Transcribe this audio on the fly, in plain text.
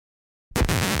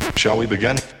Shall we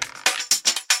begin?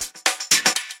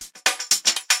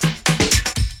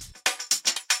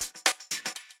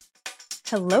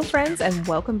 Hello, friends, and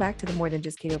welcome back to the More Than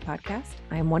Just Keto podcast.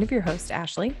 I am one of your hosts,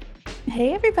 Ashley.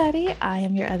 Hey, everybody. I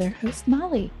am your other host,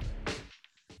 Molly.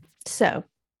 So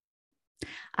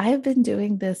I have been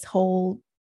doing this whole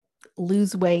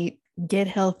lose weight, get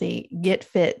healthy, get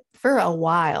fit for a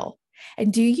while.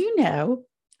 And do you know,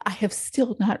 I have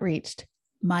still not reached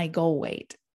my goal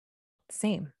weight.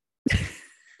 Same.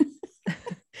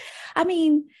 I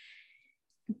mean,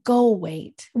 goal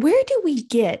weight. Where do we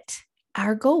get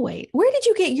our goal weight? Where did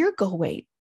you get your goal weight?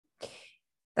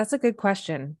 That's a good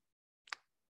question.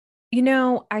 You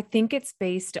know, I think it's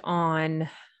based on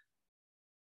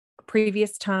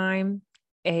previous time,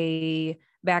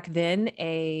 back then,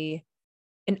 an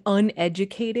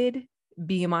uneducated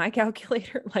BMI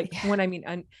calculator. When I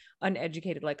mean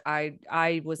uneducated, like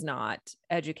I was not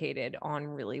educated on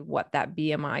really what that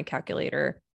BMI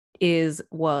calculator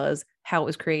was, how it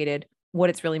was created, what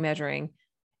it's really measuring.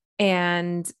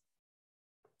 And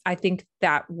I think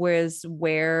that was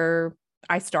where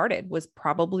I started, was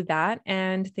probably that.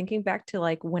 And thinking back to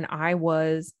like when I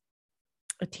was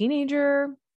a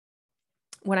teenager,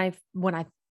 when I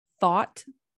thought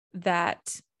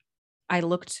that I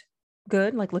looked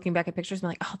good, like looking back at pictures and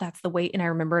like, oh, that's the weight. And I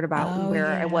remembered about where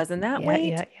I was in that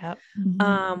weight. Yeah.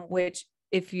 Mm-hmm. Which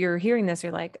if you're hearing this,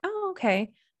 you're like, oh,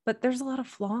 okay. But there's a lot of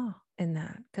flaw in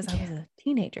that because I was a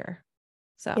teenager.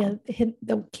 So hit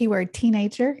the keyword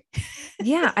teenager.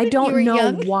 Yeah. I don't know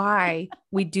young. why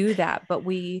we do that, but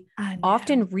we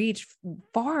often reach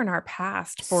far in our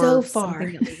past for so far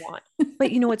something that we want.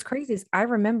 But you know, what's crazy is I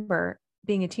remember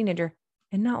being a teenager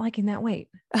and not liking that weight.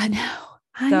 I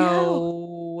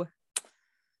know.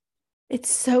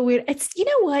 It's so weird. It's, you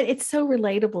know what? It's so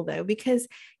relatable though, because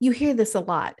you hear this a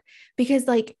lot because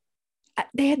like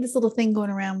they had this little thing going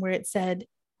around where it said,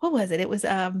 what was it? It was,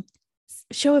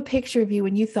 show a picture of you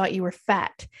when you thought you were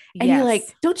fat. And you're like,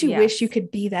 don't you wish you could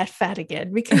be that fat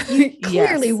again? Because you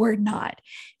clearly were not.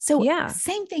 So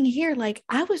same thing here. Like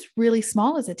I was really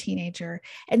small as a teenager.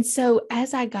 And so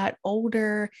as I got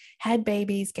older, had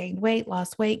babies, gained weight,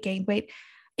 lost weight, gained weight,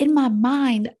 in my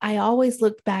mind, I always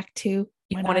looked back to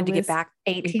when I wanted to get back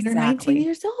 18 or 19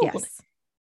 years old. Yes.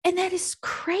 And that is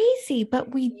crazy,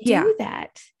 but we do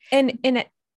that. And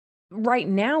right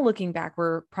now, looking back,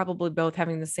 we're probably both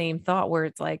having the same thought where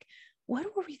it's like,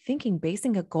 what were we thinking,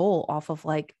 basing a goal off of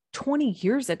like 20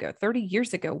 years ago, 30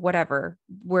 years ago, whatever,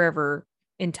 wherever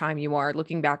in time you are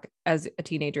looking back as a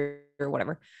teenager or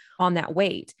whatever on that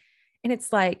weight. And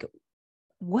it's like,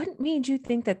 what made you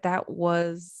think that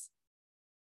was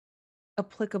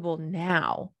applicable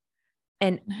now?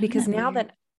 And because now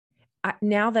that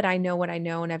I know what I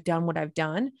know and I've done what I've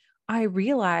done, I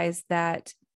realize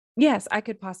that yes, I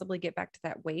could possibly get back to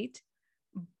that weight.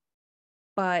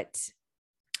 But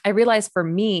I realized for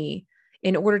me,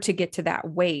 in order to get to that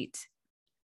weight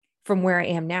from where I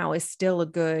am now is still a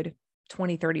good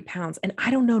 20, 30 pounds. And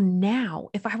I don't know now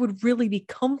if I would really be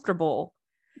comfortable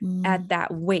at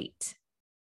that weight,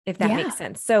 if that makes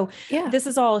sense. So this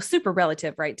is all super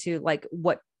relative, right? To like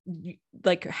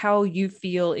like how you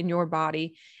feel in your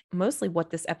body. Mostly what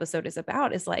this episode is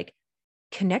about is like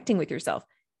connecting with yourself.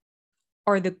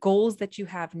 Are the goals that you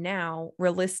have now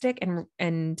realistic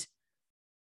and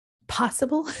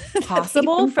possible for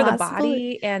the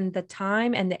body and the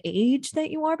time and the age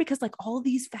that you are? Because like all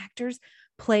these factors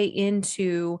play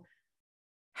into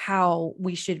how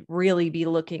we should really be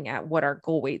looking at what our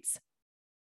goal weights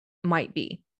might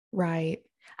be. Right.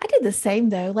 I did the same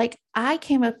though. Like I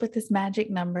came up with this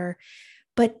magic number,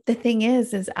 but the thing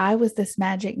is I was this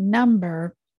magic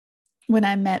number when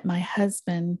I met my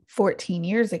husband 14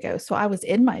 years ago. So I was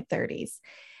in my 30s.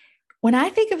 When I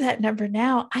think of that number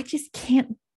now, I just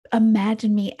can't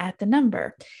imagine me at the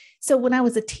number. So when I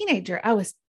was a teenager, I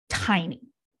was tiny,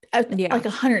 like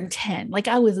 110. Like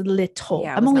I was little.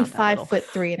 I'm only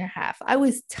 5'3.5". I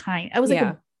was tiny. I was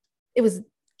like, it was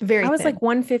very, I was thin. like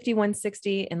 150,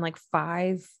 160 and like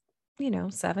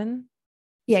 5'7".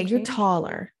 Yeah. You're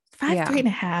taller.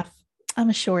 5'3.5". I'm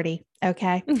a shorty.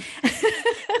 Okay.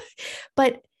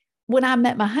 But when I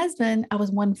met my husband, I was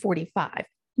 145.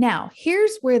 Now,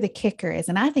 here's where the kicker is.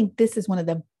 And I think this is one of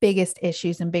the biggest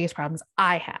issues and biggest problems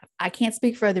I have. I can't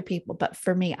speak for other people, but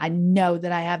for me, I know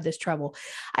that I have this trouble.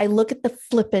 I look at the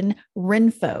flippin'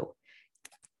 Renpho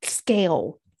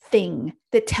scale thing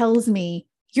that tells me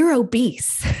you're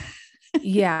obese.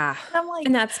 Yeah. I'm like,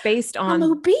 and that's based on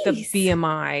the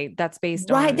BMI. That's based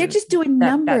on, right. They're just doing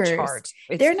numbers. That chart.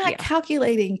 They're not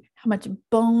calculating how much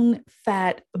bone,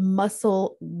 fat,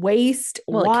 muscle, waste,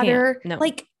 water,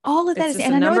 like all of that is,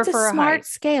 and I know it's a smart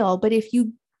scale, but if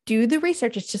you do the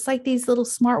research. It's just like these little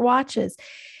smart watches.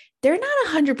 They're not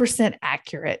 100%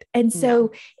 accurate. And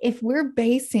so if we're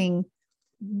basing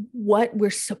what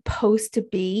we're supposed to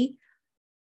be,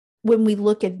 when we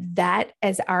look at that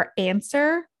as our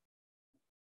answer,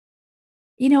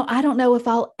 I don't know if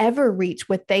I'll ever reach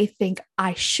what they think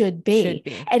I should be.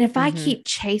 And if I keep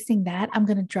chasing that, I'm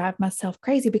going to drive myself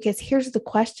crazy, because here's the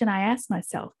question I ask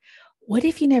myself. What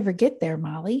if you never get there,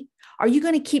 Molly? Are you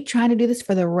going to keep trying to do this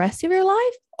for the rest of your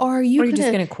life? Or are you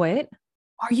just going to quit?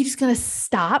 Are you just going to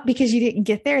stop because you didn't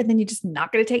get there and then you're just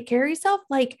not going to take care of yourself?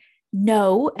 Like,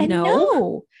 no and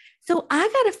no. So I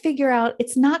got to figure out,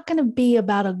 it's not going to be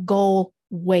about a goal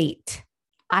weight.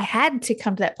 I had to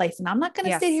come to that place, and I'm not going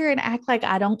to sit here and act like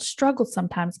I don't struggle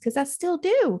sometimes, because I still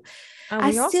do.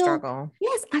 We all struggle.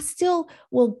 Yes. I still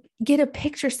will get a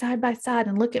picture side by side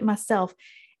and look at myself,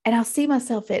 and I'll see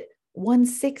myself at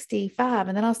 165,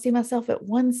 and then I'll see myself at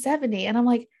 170. And I'm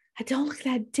like, I don't look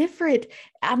that different.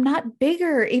 I'm not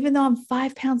bigger, even though I'm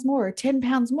 5 pounds more or 10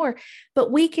 pounds more, but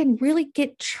we can really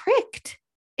get tricked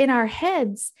in our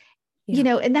heads,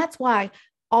 and that's why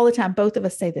all the time, both of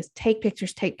us say this: take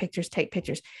pictures, take pictures, take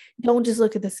pictures. Don't just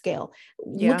look at the scale.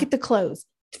 Look at the clothes,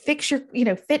 fix your,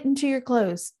 fit into your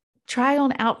clothes, try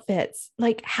on outfits.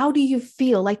 Like, how do you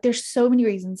feel? Like, there's so many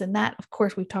reasons. And that, of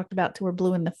course, we've talked about till we're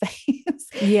blue in the face.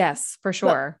 Yes, for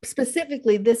sure. But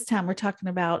specifically this time, we're talking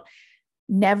about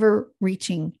never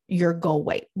reaching your goal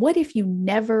weight. What if you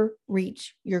never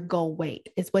reach your goal weight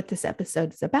is what this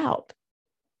episode is about.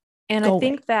 And I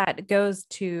think that goes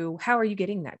to, how are you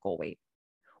getting that goal weight?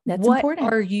 That's what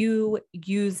important. are you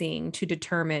using to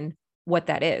determine what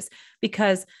that is?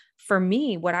 Because for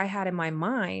me, what I had in my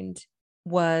mind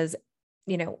was,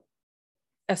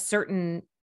 a certain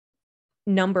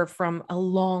number from a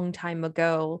long time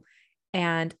ago,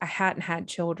 and I hadn't had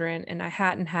children, and I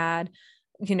hadn't had,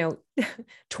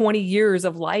 20 years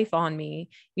of life on me,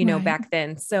 back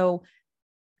then. So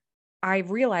I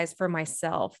realized for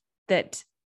myself that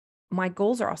my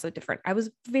goals are also different. I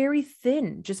was very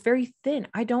thin, just very thin.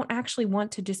 I don't actually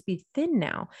want to just be thin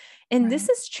now. And this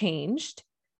has changed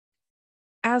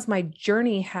as my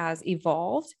journey has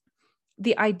evolved.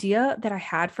 The idea that I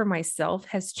had for myself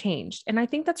has changed. And I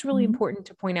think that's really important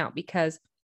to point out, because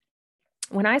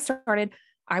when I started,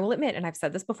 I will admit, and I've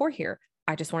said this before here,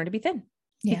 I just wanted to be thin.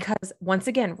 Because once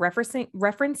again,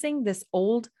 referencing this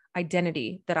old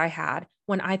identity that I had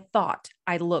when I thought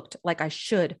I looked like I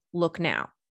should look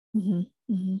now.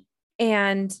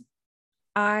 And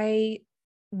I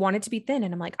wanted to be thin,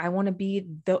 and I'm like, I want to be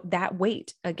that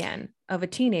weight again of a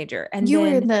teenager. And you were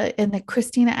in the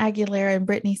Christina Aguilera and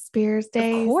Britney Spears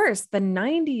days. Of course, the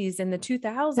 90s and the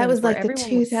 2000s. That was like the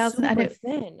 2000s. I know.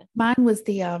 Thin. Mine was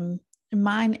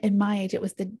mine in my age. It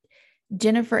was the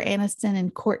Jennifer Aniston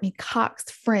and Courtney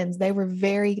Cox friends. They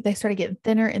started getting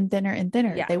thinner and thinner and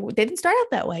thinner. Yeah. They didn't start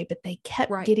out that way, but they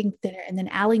kept getting thinner. And then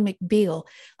Ally McBeal,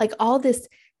 like all this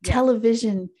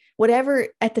television, whatever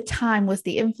at the time was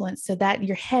the influence, so that in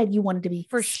your head you wanted to be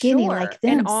skinny like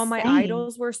them. And all my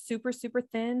idols were super, super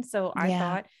thin. So I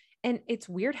thought, and it's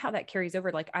weird how that carries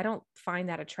over. Like, I don't find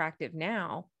that attractive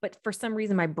now, but for some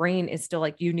reason my brain is still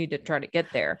like, you need to try to get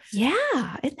there.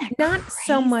 Yeah. Isn't that not crazy?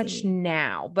 So much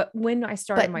now, but when I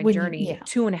started my journey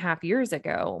 2.5 years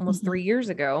ago, almost 3 years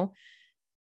ago,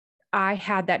 I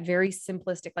had that very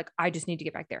simplistic, like, I just need to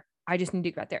get back there. I just need to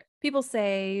get back there. People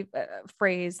say a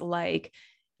phrase like,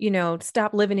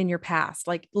 stop living in your past,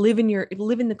 like live in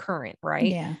the current, right?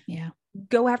 Yeah. Yeah.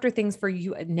 Go after things for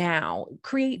you now.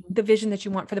 Create the vision that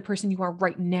you want for the person you are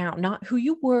right now, not who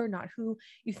you were, not who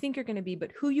you think you're going to be,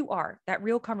 but who you are. That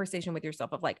real conversation with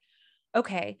yourself of like,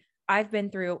 okay, I've been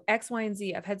through X, Y, and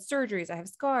Z. I've had surgeries. I have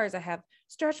scars. I have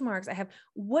stretch marks. I have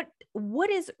what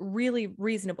is really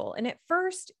reasonable. And at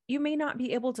first you may not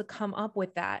be able to come up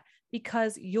with that,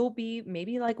 because you'll be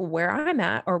maybe like where I'm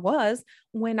at or was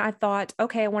when I thought,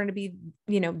 okay, I wanted to be,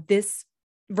 this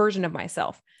version of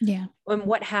myself. Yeah. And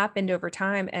what happened over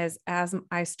time as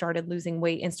I started losing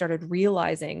weight and started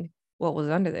realizing what was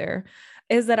under there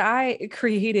is that I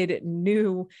created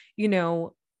new,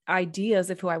 ideas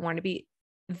of who I want to be.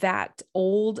 That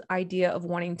old idea of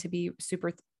wanting to be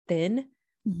super thin.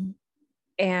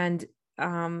 And,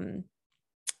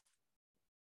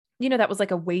 that was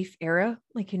like a waif era,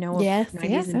 like, of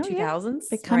 90s and 2000s.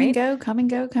 But come and go, come and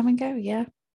go, come and go. Yeah.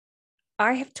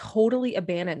 I have totally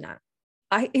abandoned that.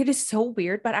 It is so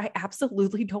weird, but I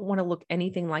absolutely don't want to look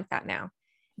anything like that now.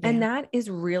 Yeah. And that is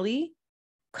really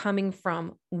coming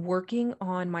from working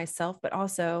on myself, but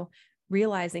also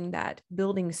realizing that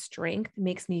building strength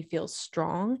makes me feel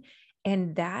strong.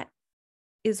 And that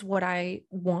is what I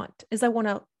want, is I want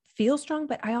to feel strong,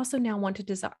 but I also now want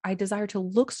to I desire to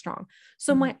look strong.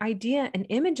 So my idea and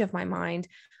image of my mind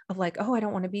of like, oh, I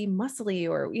don't want to be muscly,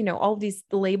 or, all these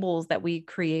labels that we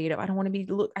create of, I don't want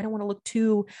to look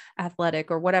too athletic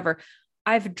or whatever.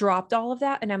 I've dropped all of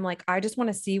that. And I'm like, I just want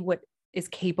to see what is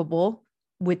capable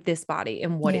with this body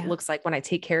and what it looks like when I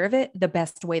take care of it the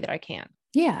best way that I can.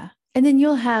 Yeah. And then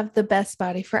you'll have the best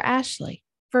body for Ashley.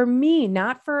 For me,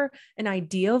 not for an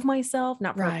idea of myself,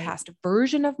 not for a past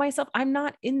version of myself. I'm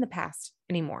not in the past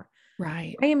anymore.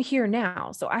 Right. I am here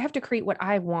now. So I have to create what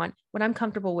I want, what I'm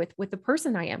comfortable with the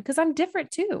person I am, because I'm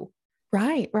different too.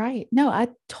 Right. Right. No, I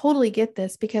totally get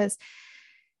this because,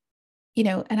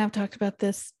 and I've talked about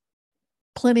this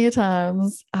plenty of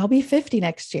times. I'll be 50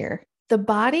 next year. The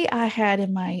body I had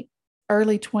in my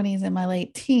early 20s and my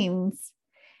late teens,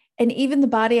 and even the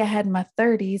body I had in my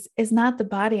 30s, is not the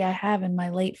body I have in my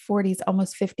late 40s,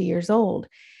 almost 50 years old.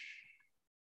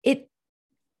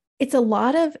 It's a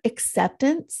lot of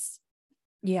acceptance.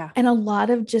 Yeah. And a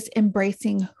lot of just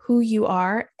embracing who you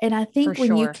are. And I think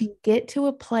when you can get to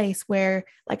a place where,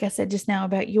 like I said just now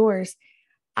about yours,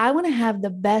 I want to have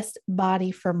the best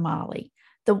body for Molly,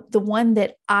 the one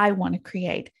that I want to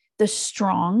create, the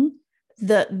strong,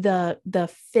 the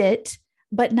fit,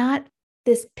 but not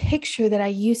this picture that I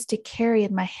used to carry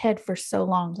in my head for so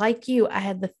long. Like you, I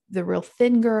had the real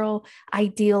thin girl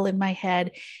ideal in my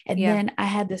head. And then I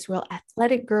had this real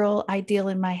athletic girl ideal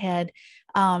in my head.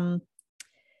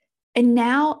 And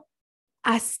now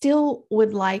I still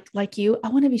would like you, I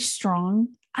want to be strong.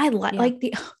 I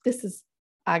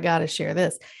I got to share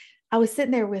this. I was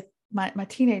sitting there with my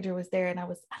teenager was there, and I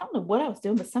don't know what I was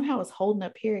doing, but somehow I was holding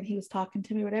up here and he was talking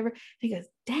to me, whatever. And he goes,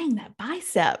 dang, that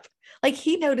bicep. Like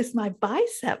he noticed my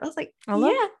bicep. I was like,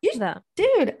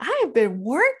 dude, I have been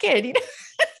working,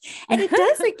 and it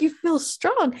does make you feel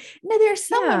strong. Now there are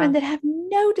some women that have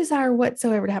no desire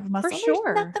whatsoever to have a muscle. For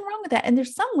sure. There's nothing wrong with that. And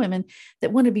there's some women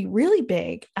that want to be really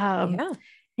big.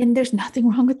 And there's nothing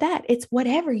wrong with that. It's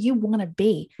whatever you want to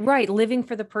be. Right. Living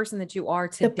for the person that you are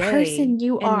today. The person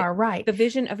you are, right. The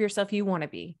vision of yourself you want to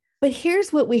be. But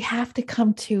here's what we have to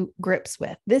come to grips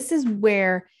with. This is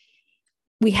where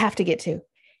we have to get to.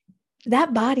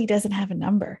 That body doesn't have a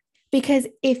number, because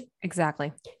if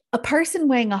a person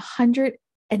weighing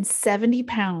 170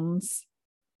 pounds,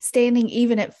 standing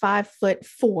even at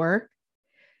 5'4",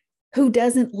 who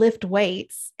doesn't lift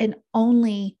weights and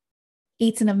only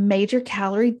eats in a major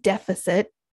calorie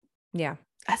deficit. Yeah.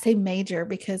 I say major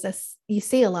because you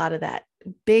see a lot of that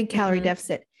big calorie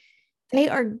deficit. They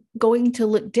are going to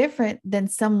look different than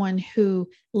someone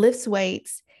who lifts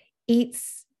weights,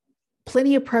 eats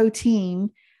plenty of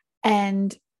protein,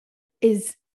 and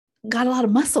got a lot of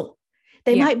muscle.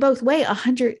 They might both weigh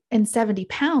 170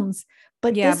 pounds,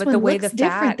 but but the way the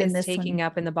fat is taking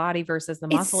up in the body versus the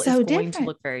muscle is going to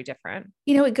look very different.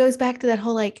 It goes back to that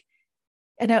whole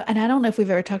and I don't know if we've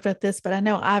ever talked about this, but I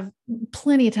know I've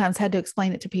plenty of times had to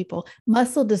explain it to people.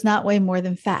 Muscle does not weigh more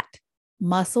than fat.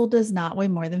 Muscle does not weigh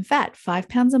more than fat. 5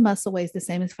 pounds of muscle weighs the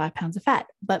same as 5 pounds of fat,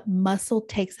 but muscle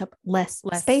takes up less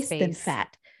space than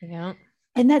fat. Yeah.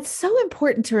 And that's so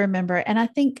important to remember. And I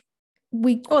think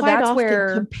we quite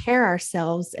often compare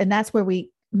ourselves, and that's where we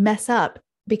mess up,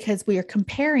 because we are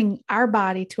comparing our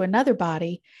body to another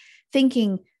body,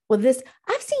 thinking, well,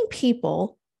 I've seen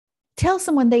people tell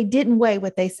someone they didn't weigh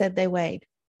what they said they weighed.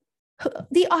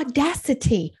 The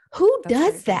audacity. Who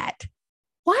does that?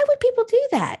 Why would people do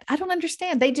that? I don't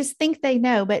understand. They just think they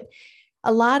know, but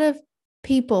a lot of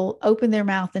people open their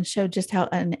mouth and show just how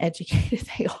uneducated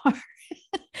they are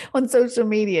on social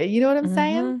media. You know what I'm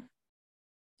saying?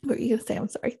 What are you going to say? I'm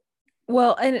sorry.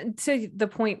 Well, and to the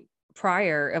point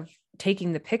prior of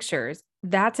taking the pictures,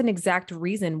 that's an exact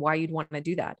reason why you'd want to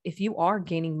do that. If you are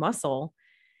gaining muscle,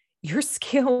 your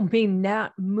scale may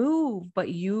not move, but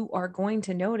you are going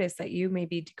to notice that you may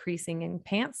be decreasing in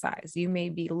pant size. You may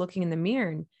be looking in the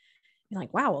mirror and you're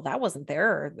like, wow, well, that wasn't there.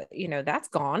 Or, that's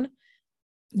gone.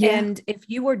 Yeah. And if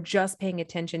you were just paying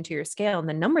attention to your scale and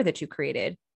the number that you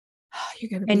created,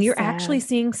 you're actually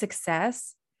seeing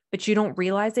success, but you don't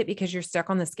realize it because you're stuck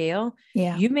on the scale.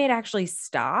 Yeah. You may actually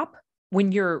stop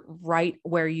when you're right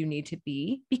where you need to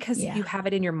be, because you have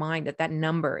it in your mind that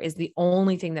number is the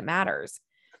only thing that matters.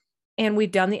 And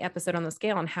we've done the episode on the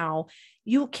scale on how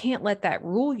you can't let that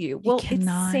rule you. Well, it's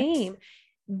the same.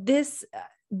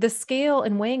 The scale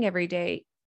and weighing every day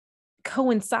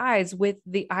coincides with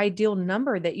the ideal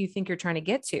number that you think you're trying to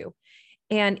get to.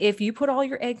 And if you put all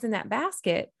your eggs in that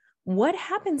basket, what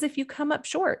happens if you come up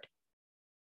short?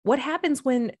 What happens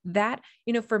when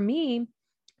for me,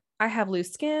 I have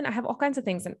loose skin, I have all kinds of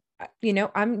things. And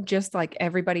I'm just like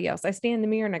everybody else. I stand in the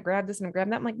mirror and I grab this and I grab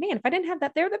that. I'm like, man, if I didn't have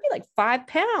that there, that'd be like 5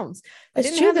 pounds. I It's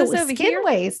didn't true have that this with over skin here.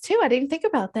 weighs too. I didn't think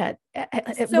about that.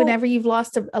 So Whenever you've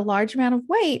lost a large amount of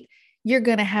weight, you're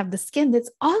going to have the skin that's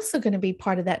also going to be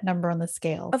part of that number on the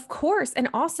scale. of course. And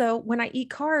also when I eat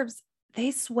carbs,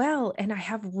 they swell and I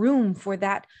have room for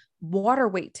that water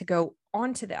weight to go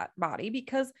onto that body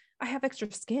because I have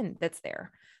extra skin that's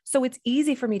there. So it's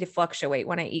easy for me to fluctuate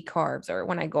when I eat carbs or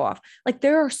when I go off. Like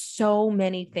there are so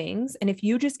many things. And if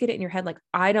you just get it in your head, like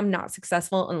I'm not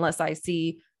successful unless I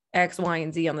see X, Y,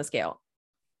 and Z on the scale.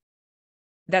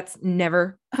 That's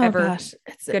never, ever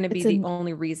going to be the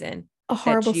only reason a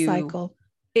horrible cycle.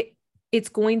 It's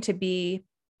going to be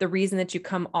the reason that you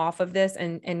come off of this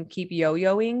and keep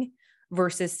yo-yoing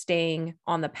versus staying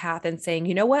on the path and saying,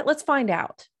 you know what, let's find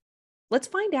out. Let's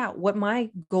find out what my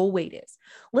goal weight is.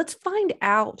 Let's find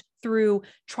out through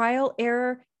trial,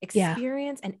 error,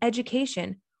 experience, and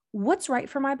education, what's right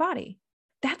for my body.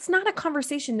 That's not a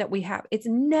conversation that we have. It's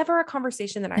never a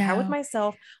conversation that I had with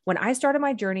myself when I started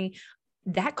my journey.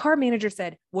 That carb manager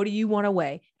said, what do you want to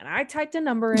weigh? And I typed a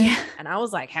number in and I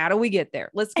was like, how do we get there?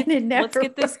 Let's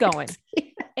get this going. Yes.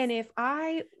 And if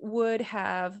I would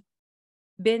have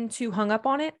been too hung up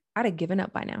on it, I'd have given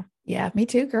up by now. Yeah, me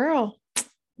too, girl.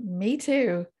 Me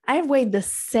too. I've weighed the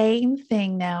same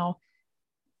thing now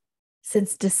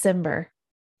since December.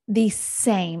 The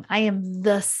same. I am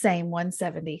the same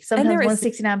 170. Sometimes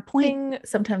 169 point,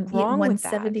 sometimes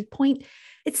 170 point.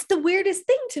 It's the weirdest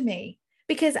thing to me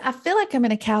because I feel like I'm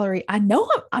in a calorie. I know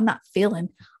I'm not feeling.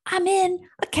 I'm in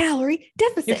a calorie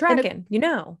deficit. You're tracking,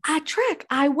 I track.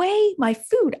 I weigh my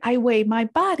food. I weigh my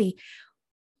body.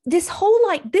 This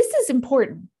is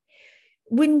important.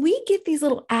 When we get these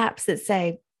little apps that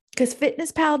say, because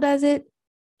FitnessPal does it,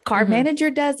 Carb Manager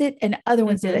does it, and other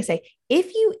ones do, they say,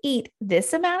 if you eat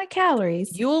this amount of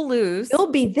calories, you'll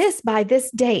be this by this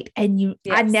date. And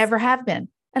I never have been.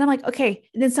 And I'm like, okay.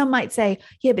 And then some might say,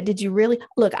 yeah, but did you really?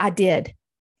 Look, I did.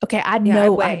 Okay. I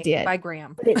know I did by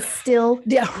gram, but it still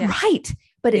did. Right.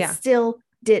 But it still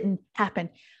didn't happen.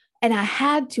 And I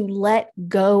had to let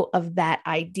go of that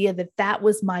idea that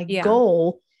was my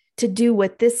goal to do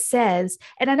what this says.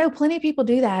 And I know plenty of people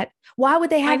do that. Why would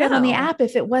they have that on the app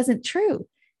if it wasn't true?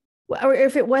 Or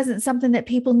if it wasn't something that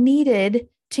people needed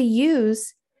to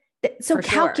use? So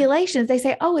calculations, they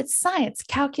say, oh, it's science,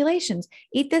 calculations,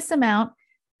 eat this amount.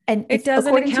 And it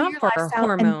doesn't account for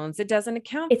hormones. It doesn't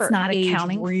account for not age,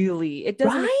 accounting. Really. It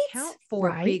doesn't account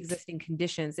for pre-existing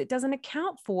conditions. It doesn't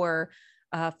account for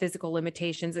physical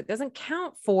limitations. It doesn't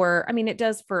count for, it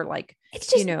does for like, it's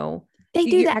just, they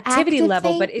do the activity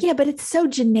level, but it's so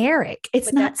generic.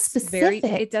 It's not specific.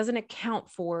 It doesn't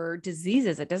account for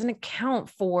diseases. It doesn't account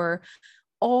for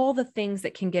all the things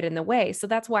that can get in the way. So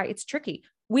that's why it's tricky.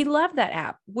 We love that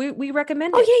app. We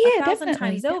recommend it 1,000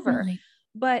 times over,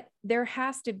 but there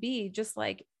has to be, just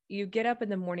like you get up in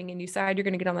the morning and you decide you're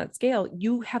going to get on that scale,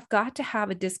 you have got to have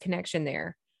a disconnection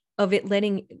there of it,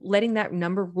 letting that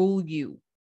number rule you.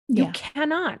 You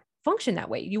cannot function that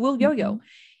way. You will yo-yo.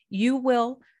 You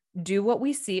will do what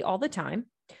we see all the time,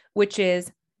 which is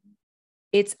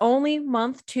it's only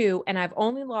month 2 and I've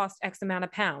only lost X amount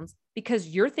of pounds because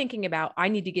you're thinking about, I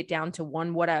need to get down to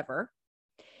 1, whatever.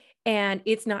 And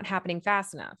it's not happening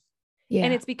fast enough. Yeah.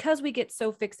 And it's because we get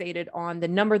so fixated on the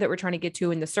number that we're trying to get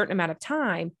to in the certain amount of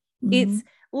time. It's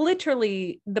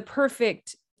literally the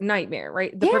perfect nightmare,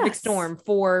 right? The perfect storm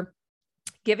for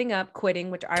giving up,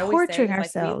 quitting, which I always say,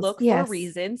 like, we look for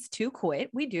reasons to quit.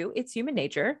 We do. It's human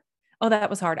nature. Oh,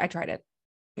 that was hard. I tried it.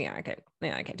 I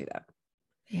can't do that.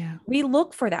 Yeah. We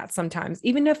look for that sometimes,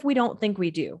 even if we don't think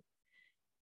we do.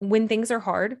 When things are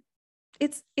hard,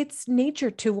 it's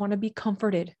nature to want to be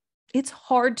comforted. It's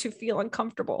hard to feel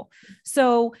uncomfortable.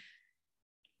 So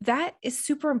that is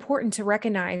super important to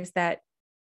recognize that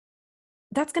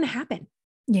that's going to happen.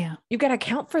 Yeah. You've got to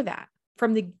account for that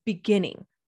from the beginning.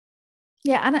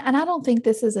 Yeah. And I don't think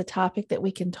this is a topic that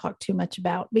we can talk too much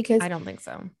about because I don't think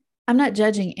so. I'm not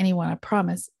judging anyone, I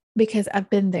promise, because I've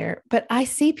been there, but I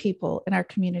see people in our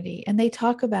community and they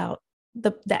talk about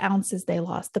the ounces they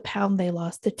lost, the pound they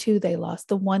lost, the 2 they lost,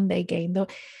 the 1 they gained.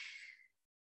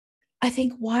 I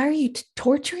think, why are you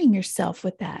torturing yourself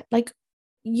with that? Like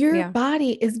your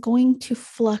body is going to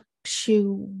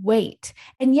fluctuate.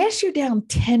 And yes, you're down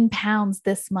 10 pounds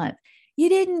this month. You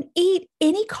didn't eat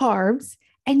any carbs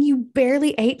and you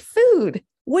barely ate food.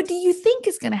 What do you think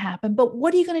is going to happen? But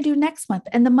what are you going to do next month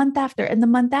and the month after and the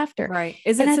month after? Right.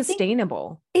 Is it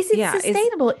sustainable? Is it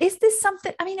sustainable? Is this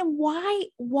something?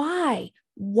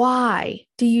 Why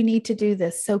do you need to do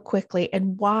this so quickly?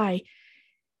 And why?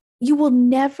 You will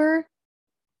never,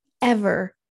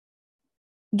 ever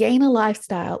gain a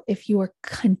lifestyle if you are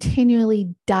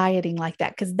continually dieting like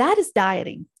that, because that is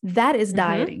dieting. That is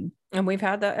dieting. And we've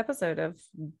had the episode of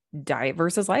diet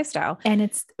versus lifestyle. And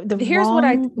it's here's what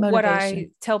I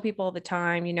tell people all the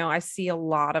time. You know, I see a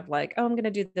lot of like, oh, I'm going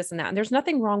to do this and that. And there's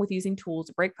nothing wrong with using tools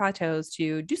to break plateaus,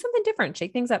 to do something different,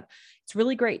 shake things up. It's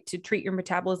really great to treat your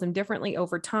metabolism differently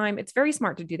over time. It's very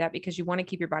smart to do that because you want to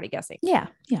keep your body guessing. Yeah.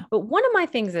 Yeah. But one of my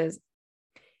things is,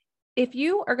 if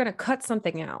you are going to cut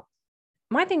something out,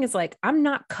 my thing is like, I'm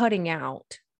not cutting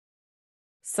out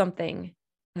something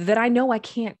that I know I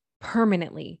can't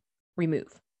permanently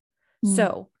remove.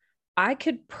 So I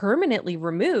could permanently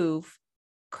remove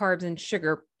carbs and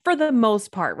sugar for the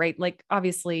most part, right? Like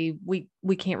obviously we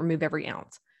can't remove every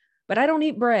ounce, but I don't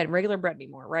eat regular bread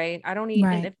anymore, right? I don't eat,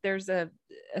 and if there's a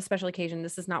special occasion,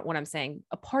 this is not what I'm saying.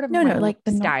 A part of my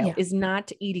lifestyle is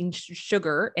not eating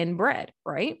sugar and bread,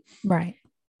 right? Right.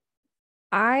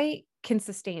 I can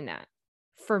sustain that.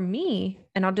 For me,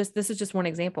 and this is just one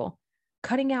example,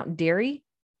 cutting out dairy,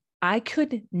 I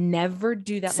could never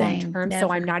do that long term. So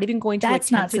I'm not even going to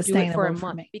attempt to do it for a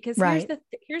month, because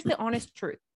here's the honest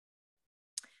truth.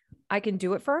 I can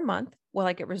do it for a month. Will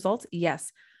I get results?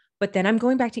 Yes. But then I'm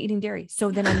going back to eating dairy. So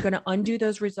then I'm going to undo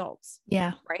those results.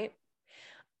 Yeah. Right.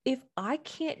 If I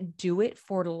can't do it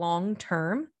for long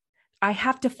term, I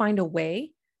have to find a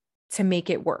way to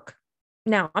make it work.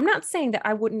 Now, I'm not saying that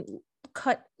I wouldn't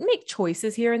make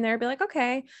choices here and there, be like,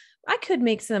 okay, I could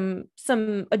make some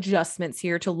adjustments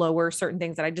here to lower certain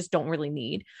things that I just don't really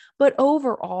need. But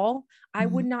overall, I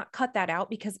would not cut that out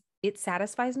because it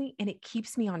satisfies me and it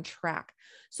keeps me on track.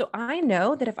 So I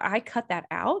know that if I cut that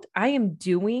out, I am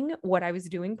doing what I was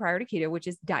doing prior to keto, which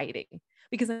is dieting,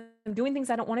 because I'm doing things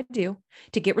I don't want to do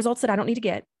to get results that I don't need to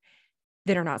get,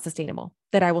 that are not sustainable,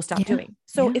 that I will stop doing.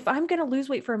 So if I'm going to lose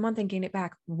weight for a month and gain it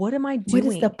back, what am I doing?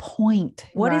 What is the point?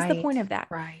 What is the point of that?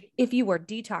 Right. If you are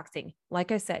detoxing,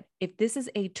 like I said, if this is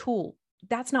a tool,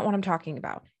 that's not what I'm talking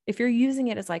about. If you're using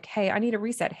it as like, hey, I need a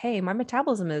reset. Hey, my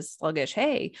metabolism is sluggish.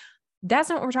 Hey, that's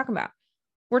not what we're talking about.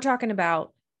 We're talking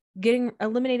about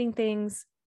eliminating things,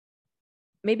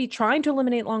 maybe trying to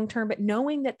eliminate long-term, but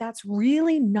knowing that that's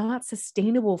really not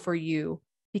sustainable for you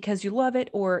because you love it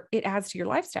or it adds to your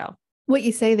lifestyle. What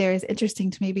you say there is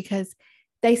interesting to me, because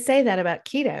they say that about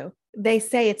keto. They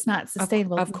say it's not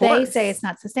sustainable. Of course. They say it's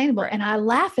not sustainable. Right. And I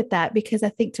laugh at that because I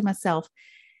think to myself,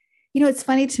 it's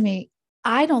funny to me.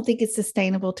 I don't think it's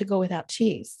sustainable to go without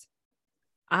cheese.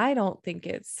 I don't think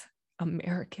it's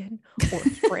American or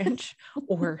French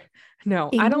or no,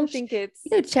 English. I don't think it's,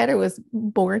 cheddar was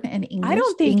born in English. I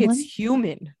don't think it's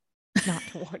human not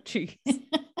to want cheese.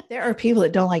 There are people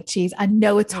that don't like cheese. I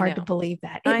know it's hard to believe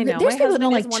that. I know. There's people that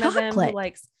don't like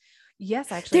chocolate.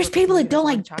 Yes, actually. There's people that don't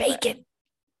like bacon.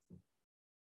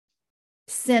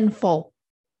 Sinful.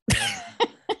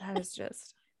 That is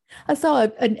just. I saw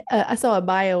a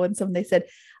bio and they said,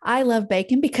 I love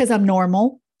bacon because I'm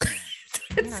normal.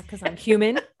 Yeah, because I'm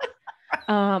human.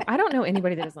 I don't know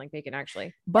anybody that doesn't like bacon,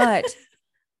 actually, but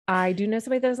I do know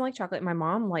somebody that doesn't like chocolate. My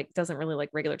mom doesn't really like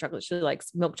regular chocolate. She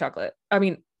likes milk chocolate. I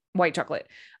mean, white chocolate.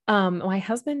 My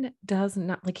husband does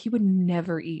not he would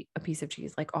never eat a piece of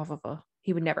cheese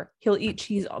he would never. He'll eat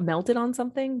cheese melted on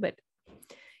something, but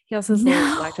he also has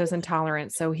lactose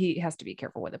intolerance, so he has to be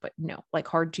careful with it. But no,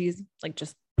 hard cheese,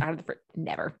 just out of the fridge,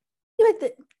 never. But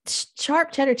the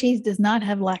sharp cheddar cheese does not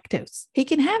have lactose. He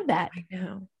can have that. I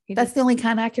know. That's the only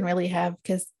kind I can really have,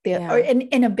 because or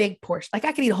in a big portion. I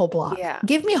could eat a whole block. Yeah.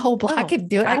 Give me a whole block. I could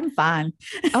do it. I'm fine.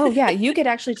 Oh yeah. You could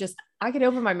actually I could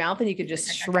open my mouth and you could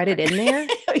just shred it in there.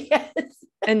 Yes.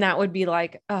 And that would be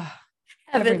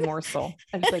every morsel.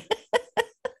 I'd just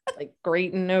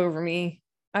grating over me.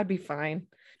 I'd be fine.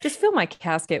 Just fill my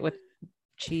casket with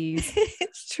cheese.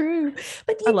 It's true.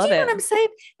 But I love it. What I'm saying?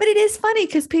 But it is funny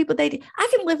because people, I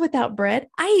can live without bread.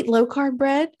 I eat low carb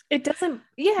bread. It doesn't,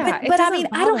 yeah. But I mean,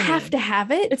 I don't have to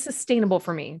have it. It's sustainable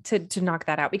for me to knock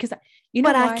that out, because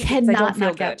but I cannot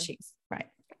knock out cheese. Right.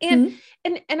 And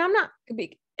I'm not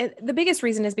big. The biggest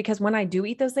reason is because when I do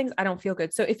eat those things, I don't feel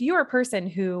good. So if you're a person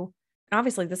who,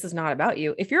 obviously this is not about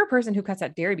you, if you're a person who cuts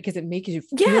out dairy because it makes you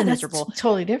feel miserable,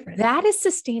 totally different. That is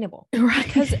sustainable,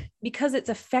 right? Because it's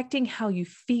affecting how you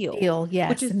feel.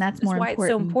 Yes, and that's more important. Why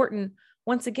it's so important.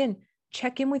 Once again,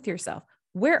 check in with yourself.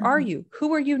 Where are you?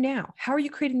 Who are you now? How are you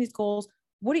creating these goals?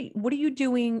 What are you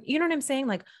doing? You know what I'm saying?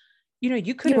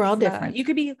 We're all different. You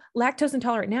could be lactose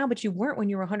intolerant now, but you weren't when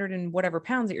you were 100 and whatever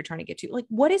pounds that you're trying to get to.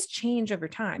 What has changed over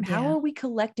time? How are we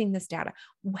collecting this data?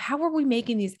 How are we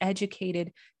making these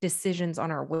educated decisions on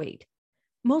our weight?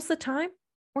 Most of the time,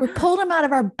 we're pulling them out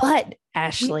of our butt,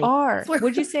 Ashley. We are.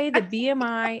 Would you say the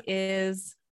BMI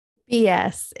is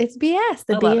BS. It's BS.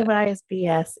 The I love it. BMI is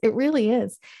BS. It really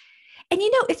is. And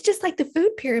it's just like the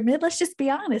food pyramid. Let's just be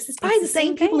honest. It's probably It's the the same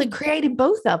same people that thing. created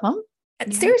both of them.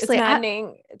 Yeah, Seriously,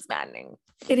 it's maddening.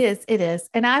 it is. It is.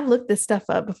 And I've looked this stuff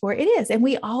up before. It is. And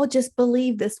we all just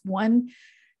believe this one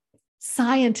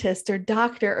scientist or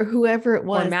doctor or whoever it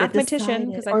was, Or mathematician,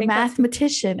 because I or think that's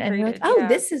mathematician, and you're like, created. oh, Yeah.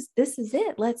 this is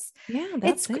it. That's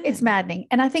It's it. maddening.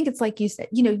 And I think it's like you said,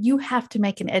 you have to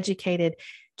make an educated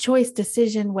choice,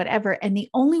 decision, whatever. And the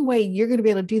only way you're going to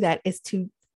be able to do that is to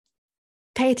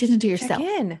pay attention to yourself.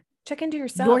 Check into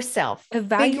yourself.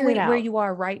 Evaluate where you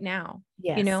are right now.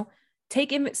 Yes.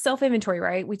 Take self inventory,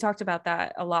 right? We talked about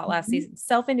that a lot last season.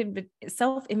 Self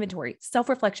inventory, self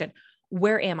reflection.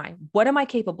 Where am I? What am I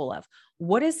capable of?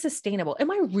 What is sustainable?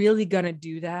 Am I really going to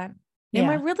do that? Am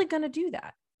I really going to do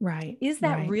that? Right. Is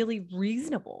that really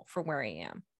reasonable for where I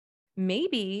am?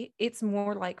 Maybe it's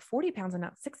more like 40 pounds and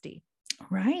not 60.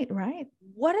 Right.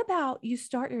 What about you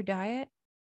start your diet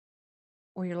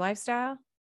or your lifestyle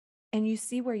and you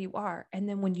see where you are? And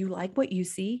then when you like what you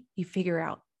see, you figure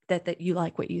out that you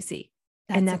like what you see.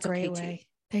 That's a great okay way. Too.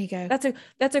 There you go.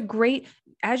 That's a great,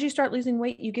 as you start losing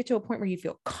weight, you get to a point where you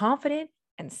feel confident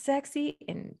and sexy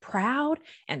and proud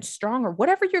and strong or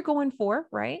whatever you're going for.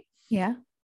 Right. Yeah.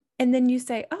 And then you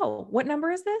say, oh, what number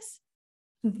is this?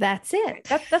 That's it.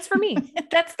 That's for me.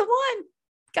 That's the one.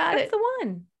 That's the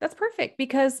one. That's perfect,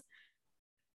 because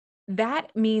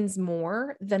that means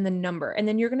more than the number. And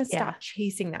then you're going to stop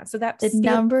chasing that. So that the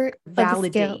number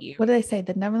validate you. What do they say?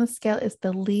 The number on the scale is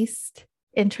the least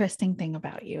interesting thing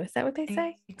about you. Is that what they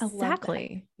say?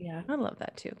 Exactly. Yeah. I love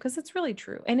that too, because it's really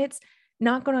true. And it's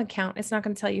not going to count. It's not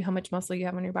going to tell you how much muscle you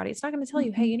have on your body. It's not going to tell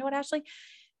you, hey, you know what, Ashley,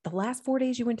 the last 4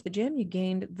 days you went to the gym, you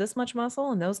gained this much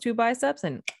muscle and those 2 biceps.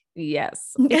 And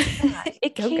yes,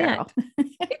 it can't.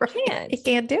 It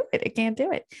can't do it. It can't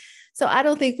do it. So I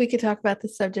don't think we could talk about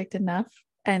this subject enough.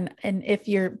 And if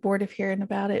you're bored of hearing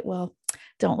about it, well,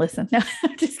 don't listen. No,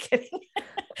 I'm just kidding.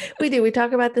 We do. We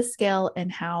talk about the scale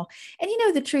and how,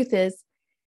 and the truth is,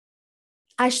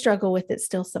 I struggle with it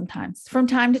still sometimes. From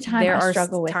time to time, I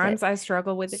struggle with it. I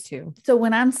struggle with it too. So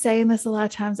when I'm saying this, a lot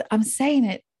of times I'm saying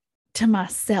it to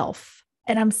myself,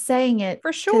 and I'm saying it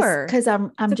for sure because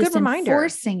I'm just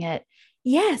enforcing it.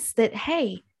 Yes, that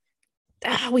hey,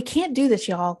 we can't do this,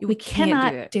 y'all. We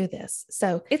cannot do this.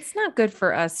 So it's not good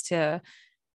for us to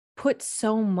put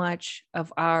so much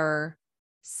of our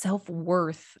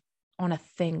self-worth on a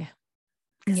thing.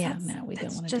 Yeah, no, we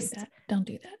don't want to do that. Don't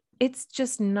do that. It's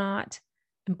just not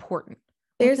important.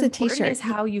 There's a t-shirt. Is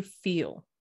how you feel.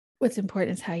 What's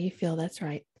important is how you feel. That's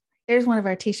right. There's one of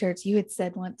our t-shirts. You had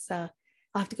said once, I'll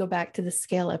have to go back to the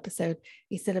scale episode.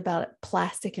 You said about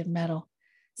plastic and metal.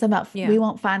 We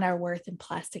won't find our worth in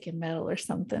plastic and metal or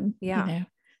something. Yeah.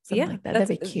 Something like that. That'd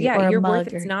be cute. Yeah. Your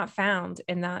worth is not found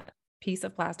in that piece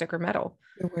of plastic or metal.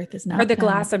 Your worth is not or the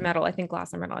glass or metal. I think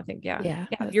glass or metal. I think, yeah.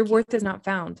 Your worth is not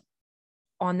found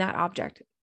on that object.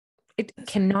 It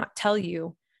cannot tell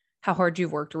you how hard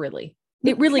you've worked, really.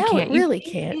 It really can't. It really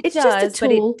can't. It's just a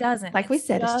tool. But it doesn't. Like we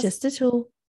said, it's just a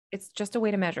tool. It's just a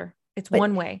way to measure. It's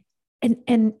one way.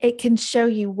 And it can show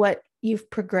you what you've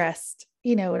progressed.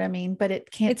 You know what I mean? But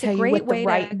it can't tell you what the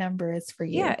right number is for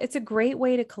you. Yeah, it's a great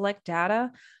way to collect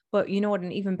data. But you know what?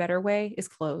 An even better way is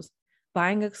clothes.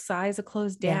 Buying a size of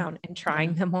clothes down and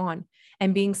trying them on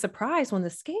and being surprised when the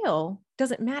scale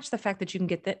doesn't match the fact that you can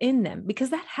get that in them,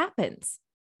 because that happens.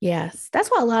 Yes. That's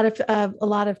why a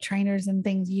lot of trainers and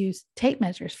things use tape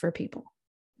measures for people.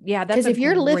 Yeah. That's if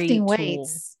you're lifting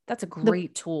weights, that's a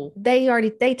great tool.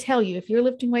 They tell you if you're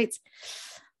lifting weights,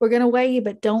 we're going to weigh you,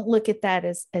 but don't look at that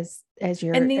as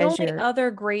your. And the only other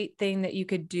great thing that you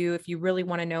could do, if you really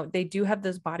want to know, they do have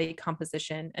this body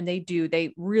composition, and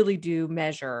they really do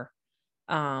measure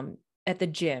at the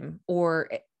gym, or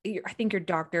I think your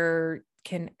doctor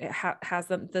has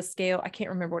the scale. I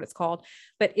can't remember what it's called,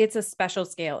 but it's a special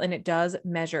scale, and it does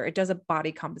measure. It does a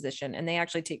body composition, and they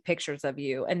actually take pictures of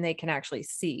you, and they can actually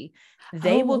see.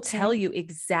 They will tell you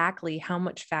exactly how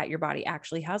much fat your body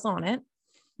actually has on it.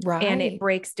 Right. And it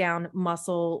breaks down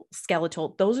muscle,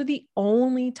 skeletal. Those are the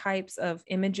only types of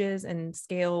images and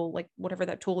scale, like whatever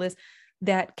that tool is,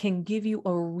 that can give you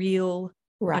a real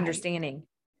understanding.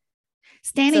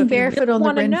 Standing barefoot on the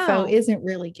Renpho isn't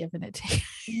really giving it to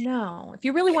you. No, if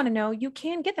you really want to know, you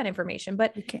can get that information,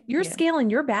 but your scale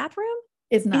in your bathroom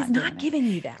is not giving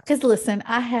you that. Because listen,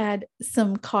 I had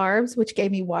some carbs, which gave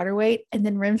me water weight, and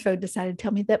then Renpho decided to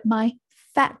tell me that my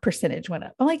fat percentage went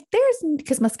up. I'm like,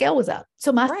 because my scale was up.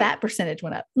 So my fat percentage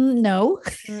went up. No.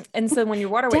 And so when your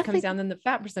water weight comes down, then the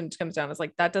fat percentage comes down. It's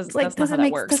like, that's not how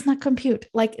that works. Does not compute.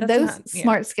 Like those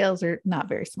smart scales are not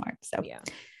very smart. So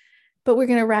but we're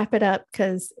going to wrap it up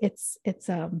because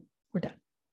we're done.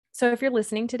 So if you're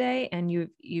listening today and you've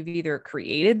either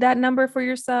created that number for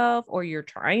yourself, or you're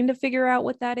trying to figure out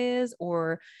what that is,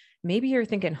 or maybe you're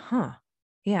thinking,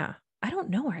 yeah, I don't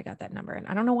know where I got that number and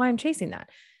I don't know why I'm chasing that.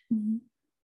 Mm-hmm.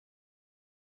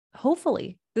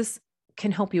 Hopefully this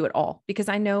can help you at all, because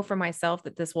I know for myself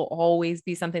that this will always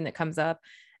be something that comes up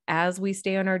as we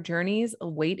stay on our journeys.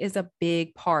 Weight is a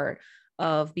big part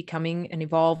of becoming and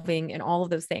evolving and all of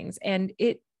those things. And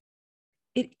it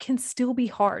can still be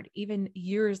hard even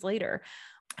years later.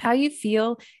 How you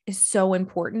feel is so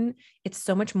important. It's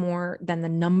so much more than the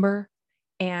number.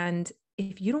 And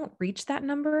if you don't reach that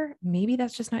number, maybe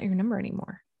that's just not your number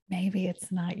anymore. Maybe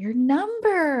it's not your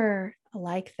number. I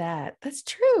like that. That's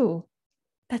true.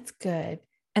 That's good.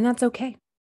 And that's okay.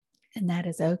 And that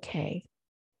is okay.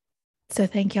 So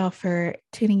thank y'all for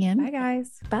tuning in. Bye,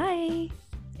 guys. Bye.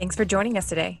 Thanks for joining us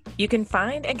today. You can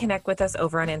find and connect with us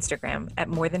over on Instagram at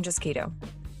More Than Just Keto.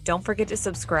 Don't forget to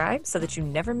subscribe so that you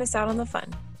never miss out on the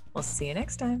fun. We'll see you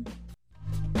next time.